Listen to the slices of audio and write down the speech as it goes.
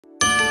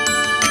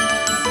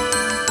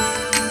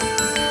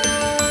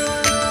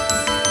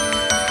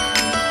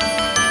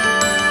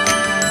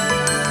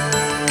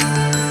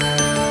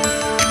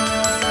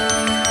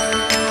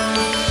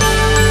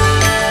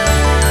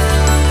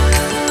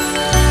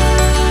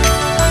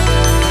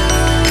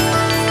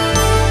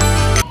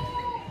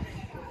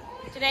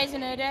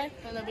Day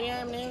from the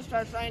BM News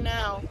starts right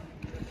now.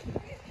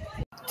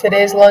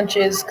 Today's lunch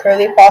is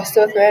curly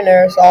pasta with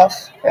marinara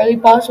sauce, curly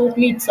pasta with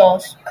meat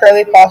sauce,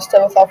 curly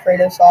pasta with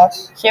Alfredo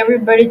sauce, savory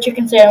breaded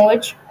chicken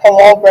sandwich,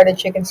 halal breaded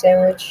chicken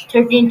sandwich,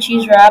 turkey and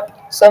cheese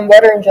wrap, some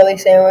butter and jelly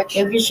sandwich,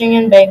 yogurt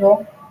and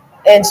bagel,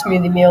 and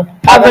smoothie meal.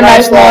 Have a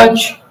nice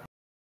lunch.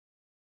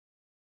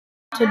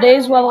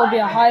 Today's weather will be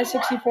a high of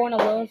 64 and a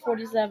low of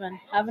 47.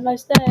 Have a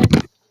nice day.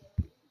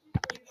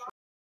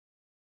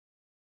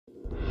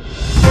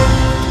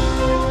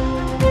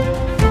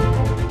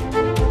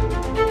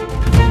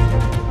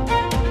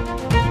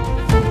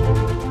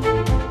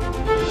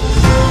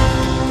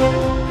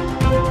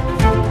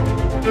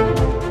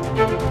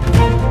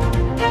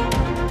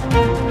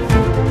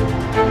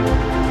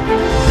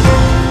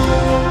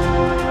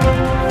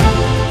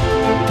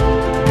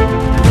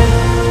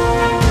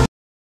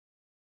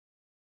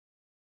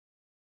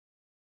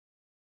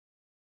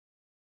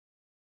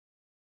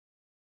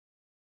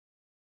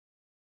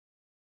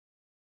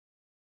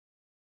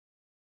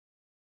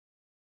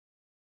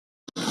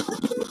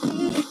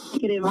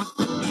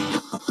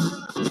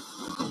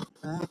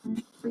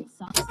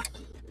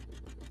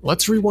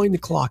 Let's rewind the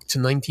clock to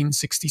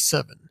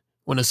 1967,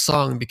 when a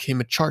song became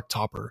a chart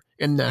topper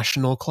and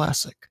national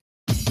classic.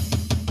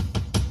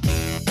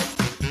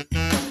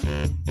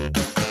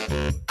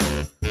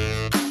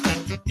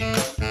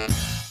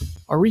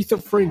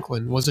 Aretha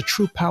Franklin was a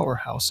true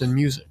powerhouse in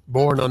music.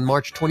 Born on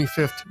March 25,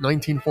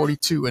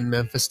 1942 in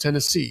Memphis,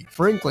 Tennessee,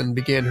 Franklin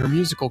began her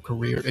musical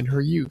career in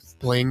her youth,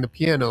 playing the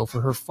piano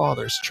for her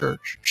father's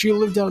church. She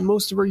lived out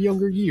most of her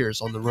younger years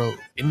on the road.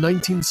 In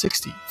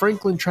 1960,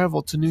 Franklin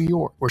traveled to New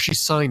York, where she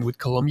signed with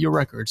Columbia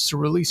Records to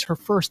release her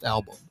first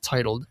album,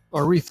 titled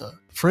Aretha.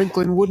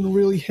 Franklin wouldn't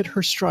really hit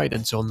her stride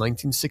until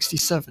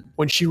 1967,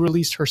 when she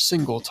released her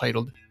single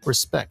titled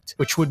Respect,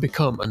 which would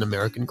become an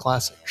American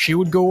classic. She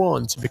would go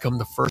on to become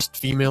the first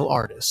female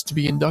artist to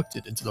be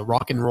inducted into the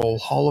Rock and Roll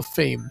Hall of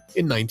Fame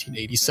in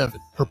 1987.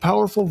 Her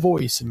powerful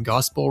voice and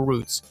gospel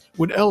roots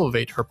would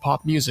elevate her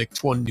pop music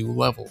to a new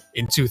level.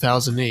 In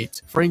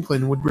 2008,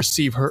 Franklin would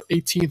receive her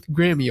 18th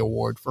Grammy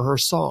Award for her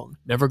song,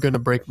 Never Gonna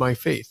Break My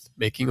Faith,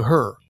 making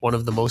her one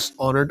of the most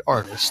honored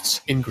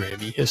artists in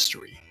Grammy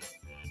history.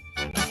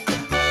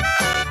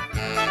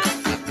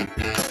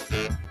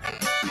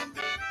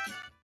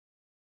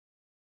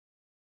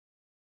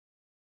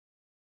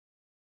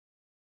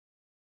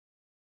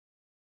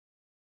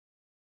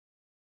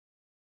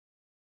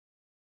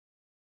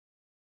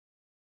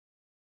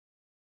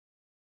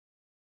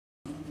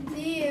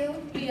 Be you,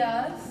 be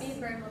us, be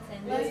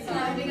Brambleton. Let's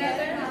time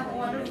together and have a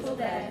wonderful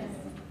day.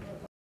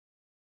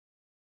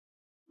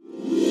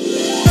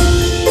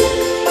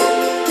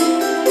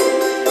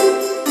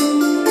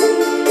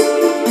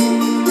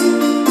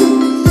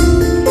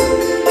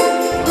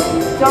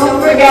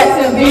 Don't forget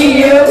to be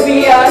you,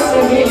 be us,